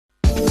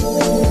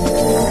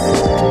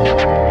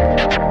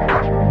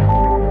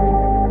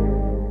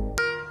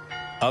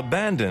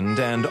Abandoned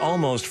and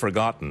almost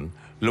forgotten,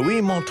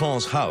 Louis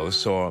Mantin's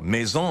house, or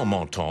Maison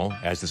Mantin,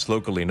 as it's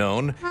locally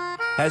known,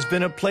 has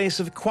been a place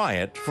of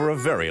quiet for a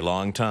very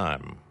long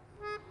time.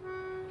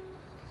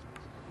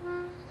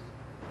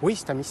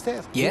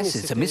 Yes,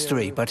 it's a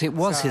mystery, but it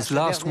was his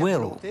last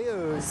will.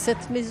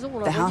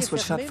 The house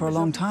was shut for a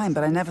long time,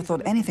 but I never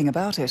thought anything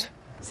about it.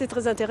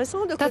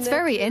 That's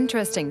very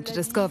interesting to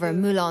discover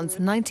Moulin's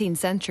 19th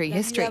century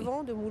history.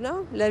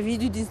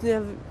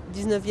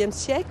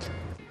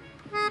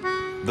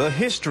 The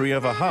history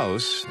of a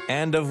house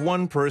and of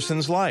one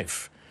person's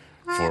life.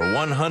 For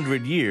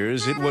 100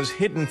 years, it was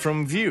hidden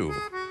from view,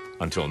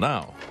 until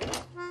now.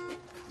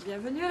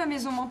 Bienvenue à la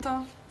Maison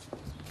Mantin.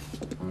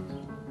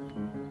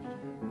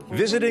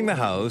 Visiting the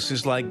house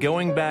is like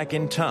going back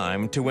in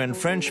time to when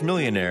French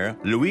millionaire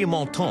Louis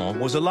Mantin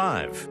was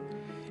alive.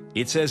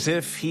 It's as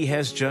if he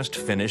has just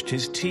finished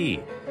his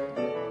tea.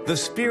 The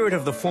spirit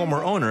of the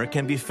former owner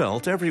can be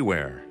felt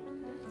everywhere.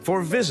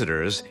 For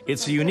visitors,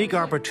 it's a unique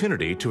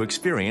opportunity to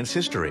experience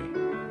history.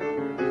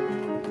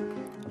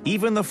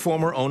 Even the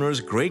former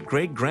owner's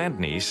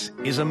great-great-grandniece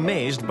is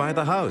amazed by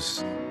the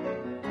house.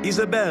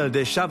 Isabelle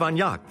de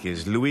Chavagnac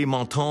is Louis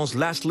Mantin's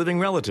last living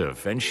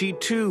relative, and she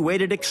too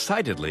waited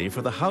excitedly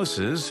for the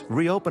house's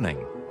reopening.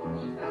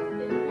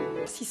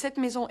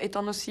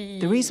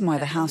 The reason why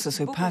the house is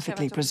so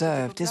perfectly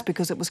preserved is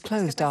because it was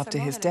closed after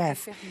his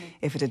death.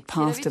 If it had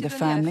passed to the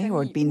family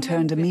or had been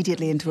turned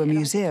immediately into a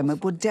museum,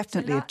 it would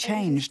definitely have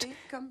changed.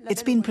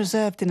 It's been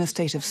preserved in a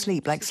state of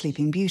sleep, like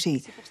Sleeping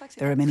Beauty.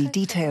 There are many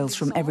details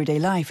from everyday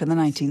life in the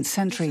 19th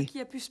century.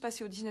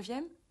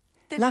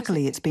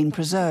 Luckily, it's been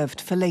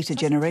preserved for later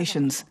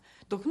generations.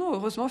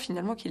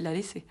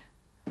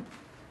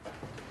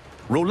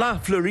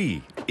 Roland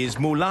Fleury is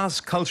Moulin's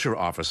culture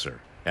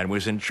officer and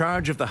was in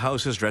charge of the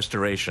house's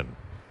restoration.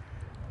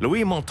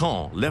 Louis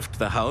Mantin left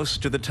the house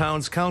to the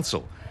town's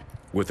council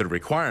with the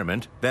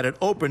requirement that it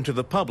open to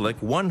the public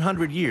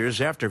 100 years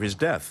after his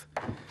death.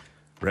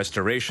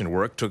 Restoration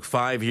work took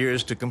 5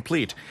 years to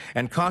complete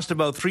and cost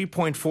about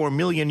 3.4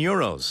 million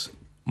euros.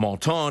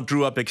 Mantin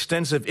drew up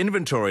extensive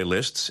inventory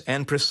lists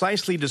and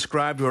precisely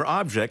described where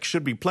objects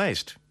should be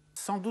placed.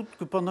 For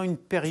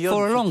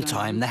a long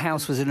time, the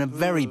house was in a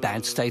very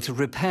bad state of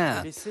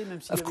repair.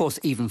 Of course,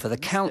 even for the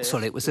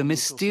council, it was a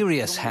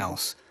mysterious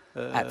house.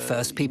 At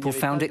first, people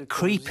found it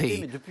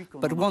creepy,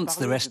 but once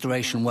the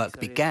restoration work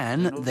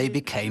began, they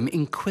became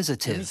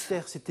inquisitive.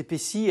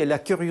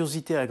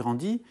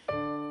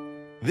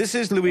 This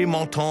is Louis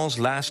Mantin's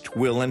last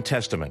will and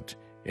testament,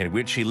 in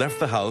which he left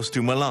the house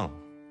to Moulin.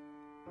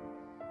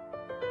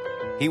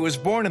 He was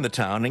born in the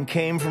town and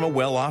came from a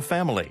well-off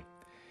family.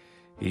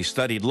 He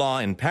studied law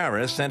in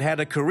Paris and had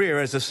a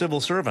career as a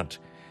civil servant.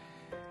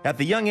 At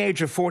the young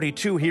age of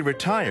 42, he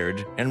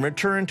retired and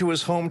returned to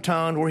his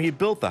hometown where he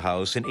built the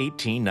house in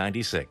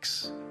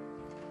 1896.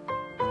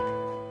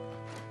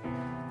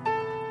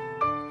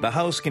 The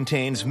house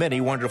contains many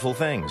wonderful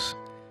things.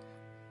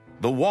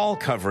 The wall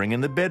covering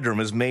in the bedroom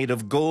is made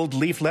of gold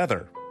leaf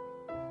leather.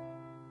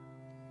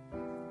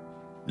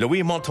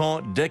 Louis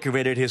Mantin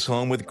decorated his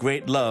home with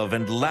great love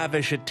and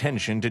lavish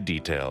attention to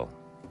detail.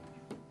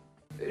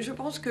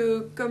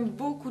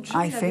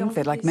 I think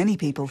that, like many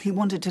people, he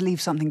wanted to leave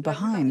something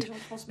behind.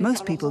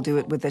 Most people do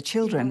it with their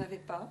children.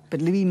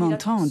 But Louis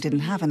Mantin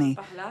didn't have any.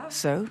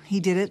 So he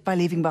did it by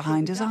leaving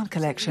behind his art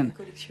collection.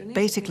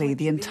 Basically,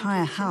 the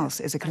entire house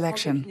is a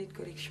collection.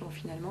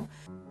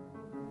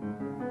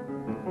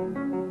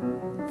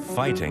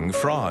 Fighting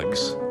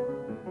frogs.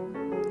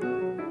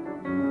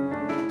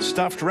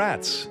 Stuffed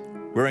rats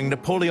wearing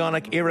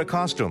Napoleonic-era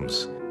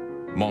costumes.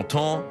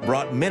 Mantin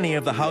brought many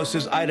of the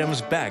house's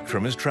items back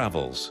from his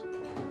travels.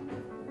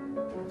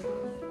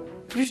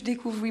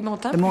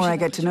 The more I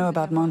get to know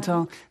about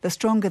Mantin, the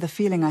stronger the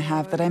feeling I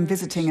have that I'm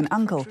visiting an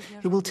uncle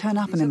who will turn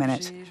up in a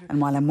minute. And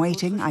while I'm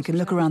waiting, I can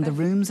look around the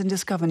rooms and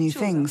discover new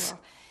things.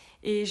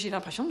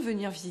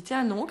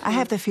 I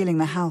have the feeling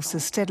the house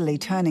is steadily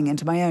turning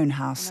into my own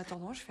house.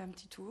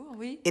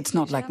 It's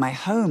not like my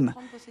home,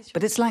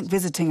 but it's like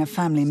visiting a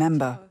family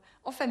member.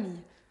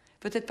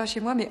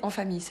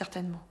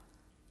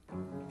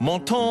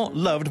 Mantin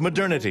loved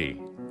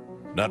modernity.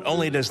 Not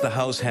only does the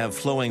house have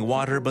flowing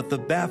water, but the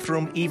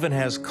bathroom even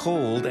has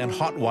cold and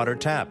hot water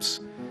taps.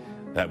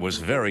 That was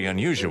very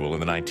unusual in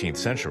the 19th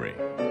century.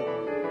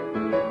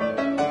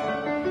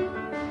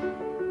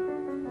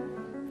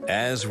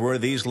 As were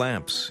these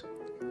lamps.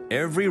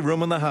 Every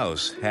room in the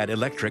house had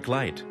electric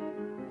light.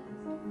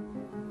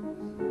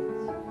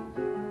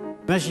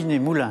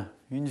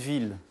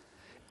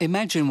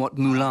 Imagine what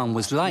Moulin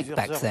was like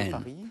back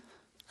then.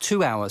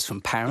 2 hours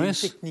from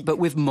Paris, but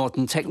with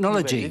modern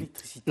technology,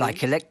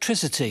 like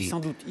electricity.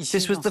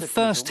 This was the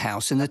first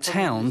house in the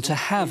town to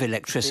have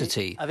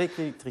electricity.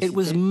 It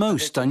was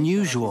most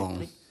unusual.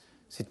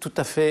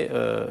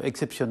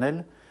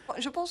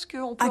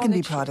 I can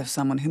be proud of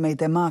someone who made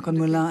their mark on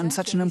Moulin in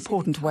such an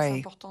important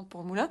way.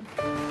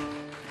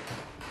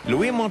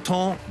 Louis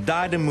Mantin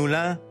died in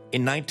Moulin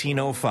in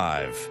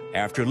 1905,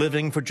 after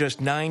living for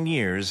just 9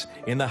 years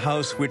in the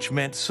house which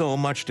meant so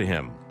much to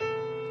him.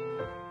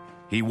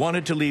 He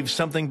wanted to leave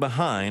something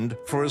behind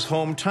for his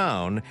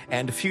hometown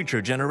and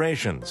future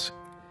generations.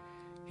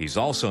 He's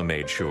also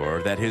made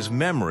sure that his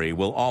memory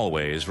will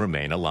always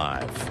remain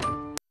alive.